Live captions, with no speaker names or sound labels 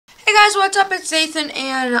Hey guys, what's up? It's Nathan,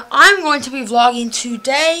 and I'm going to be vlogging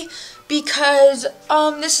today because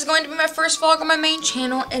this is going to be my first vlog on my main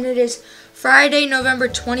channel, and it is Friday, November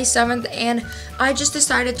 27th, and I just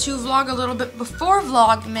decided to vlog a little bit before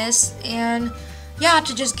Vlogmas, and yeah,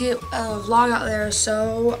 to just get a vlog out there.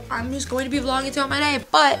 So I'm just going to be vlogging throughout my day,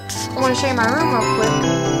 but I want to show you my room real quick.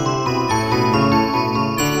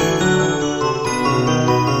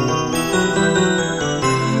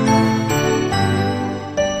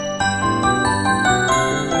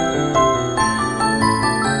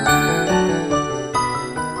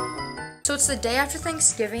 So it's the day after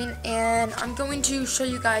Thanksgiving, and I'm going to show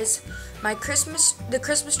you guys the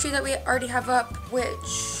Christmas tree that we already have up,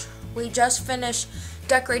 which we just finished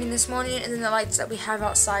decorating this morning, and then the lights that we have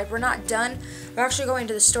outside. We're not done. We're actually going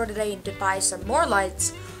to the store today to buy some more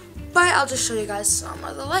lights, but I'll just show you guys some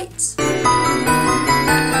of the lights.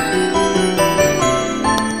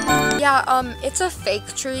 Yeah, it's a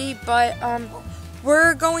fake tree, but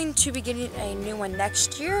we're going to be getting a new one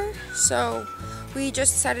next year, so we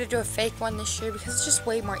just decided to do a fake one this year because it's just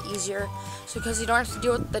way more easier. So because you don't have to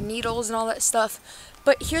deal with the needles and all that stuff.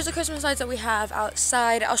 But here's the Christmas lights that we have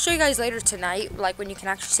outside. I'll show you guys later tonight, like when you can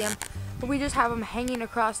actually see them. But we just have them hanging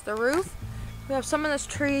across the roof. We have some in this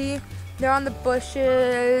tree. They're on the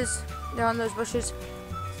bushes. They're on those bushes.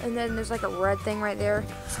 And then there's like a red thing right there.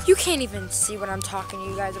 You can't even see what I'm talking to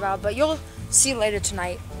you guys about, but you'll see later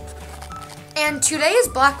tonight. And today is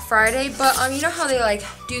Black Friday, but you know how they like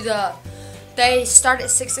do they start at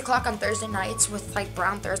 6 o'clock on Thursday nights with like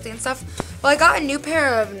Brown Thursday and stuff. Well, I got a new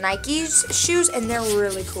pair of Nike's shoes, and they're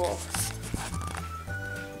really cool.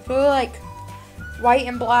 They're like white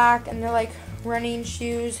and black, and they're like running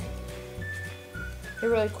shoes. They're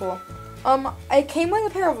really cool. I came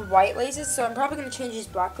with a pair of white laces, so I'm probably gonna change these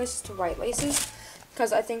black laces to white laces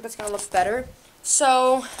because I think that's gonna look better.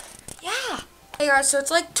 So, yeah. Hey guys, so it's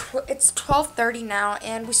like it's 12:30 now,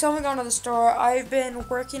 and we still haven't gone to the store. I've been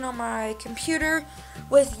working on my computer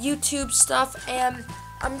with YouTube stuff, and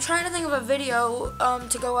I'm trying to think of a video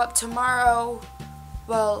to go up tomorrow.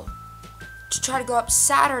 Well, to try to go up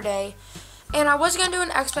Saturday. And I was gonna do an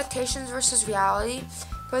expectations versus reality,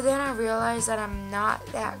 but then I realized that I'm not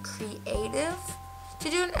that creative to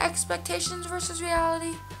do an expectations versus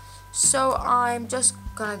reality. So I'm just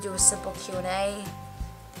gonna do a simple Q&A.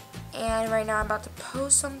 And right now I'm about to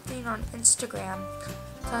post something on Instagram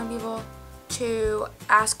telling people to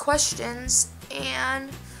ask questions, and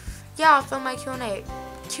yeah, I'll film my Q&A.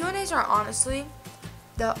 Q&As are honestly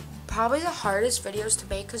probably the hardest videos to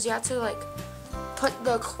make because you have to like put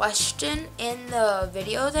the question in the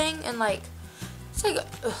video thing, and like it's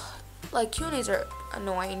like Q&As are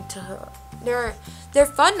annoying they're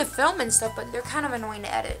fun to film and stuff, but they're kind of annoying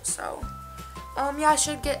to edit. So yeah, I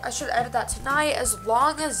should edit that tonight as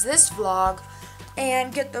long as this vlog,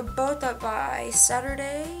 and get the both up by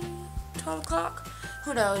Saturday, 12 o'clock.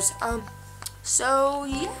 Who knows? So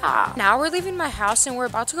yeah. Now we're leaving my house and we're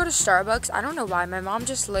about to go to Starbucks. I don't know why. My mom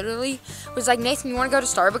just literally was like, Nathan, you want to go to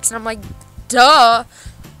Starbucks? And I'm like, duh.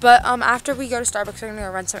 But after we go to Starbucks, we're gonna go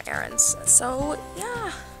run some errands. So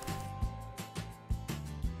yeah.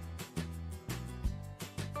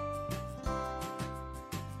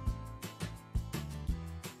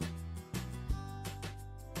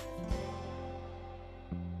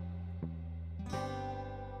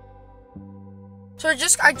 So I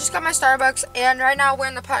just got my Starbucks, and right now we're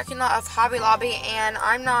in the parking lot of Hobby Lobby, and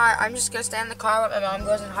I'm just gonna stay in the car while my mom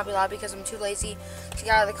goes in Hobby Lobby because I'm too lazy to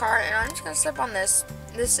get out of the car, and I'm just gonna sip on this.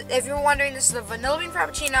 If you're wondering, this is a vanilla bean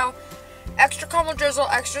frappuccino, extra caramel drizzle,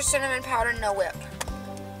 extra cinnamon powder, no whip.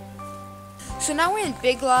 So now we're in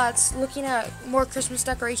Big Lots looking at more Christmas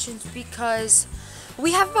decorations because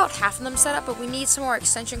we have about half of them set up, but we need some more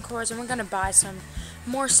extension cords, and we're gonna buy some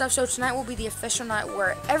more stuff. So tonight will be the official night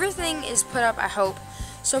where everything is put up, I hope.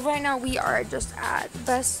 So right now we are just at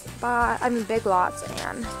Big Lots,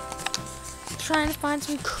 and trying to find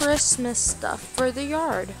some Christmas stuff for the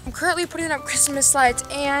yard. I'm currently putting up Christmas lights,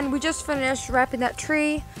 and we just finished wrapping that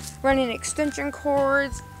tree, running extension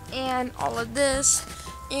cords, and all of this.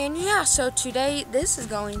 And yeah, so today this is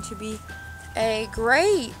going to be a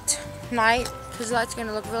great night because that's going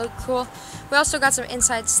to look really cool. We also got some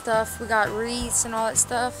inside stuff. We got wreaths and all that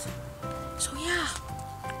stuff. So yeah.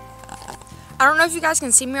 I don't know if you guys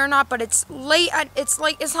can see me or not, but it's late. It's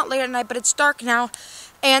not late at night, but it's dark now.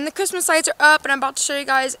 And the Christmas lights are up, and I'm about to show you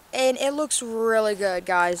guys, and it looks really good,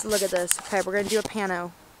 guys. Look at this. Okay, we're going to do a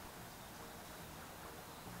pano.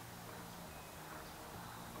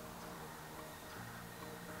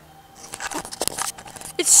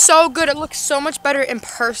 It's so good. It looks so much better in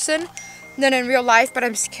person than in real life, but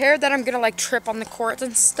I'm scared that I'm gonna like trip on the cords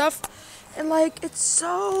and stuff and like it's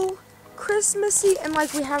so Christmassy, and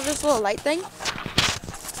like we have this little light thing,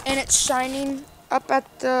 and it's shining up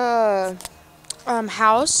at the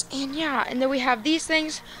house, and yeah, and then we have these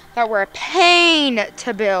things that were a pain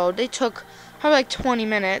to build. They took probably like 20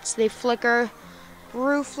 minutes. They flicker,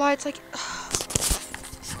 roof lights, like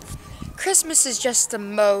Christmas is just the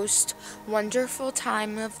most wonderful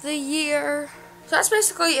time of the year. So that's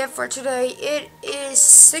basically it for today. It is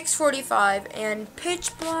 6:45 and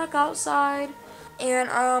pitch black outside. And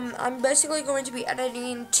I'm basically going to be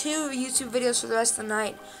editing 2 YouTube videos for the rest of the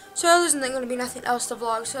night. So there's going to be nothing else to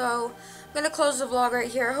vlog. So I'm going to close the vlog right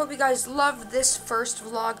here. I hope you guys loved this first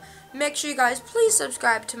vlog. Make sure you guys please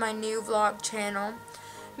subscribe to my new vlog channel.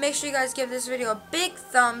 Make sure you guys give this video a big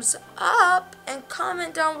thumbs up and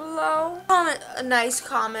comment down below. Comment a nice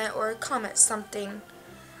comment or comment something.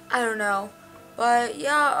 I don't know. But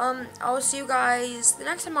yeah, I will see you guys. The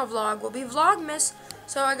next time I vlog will be Vlogmas.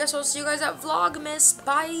 So I guess I'll see you guys at Vlogmas.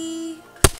 Bye.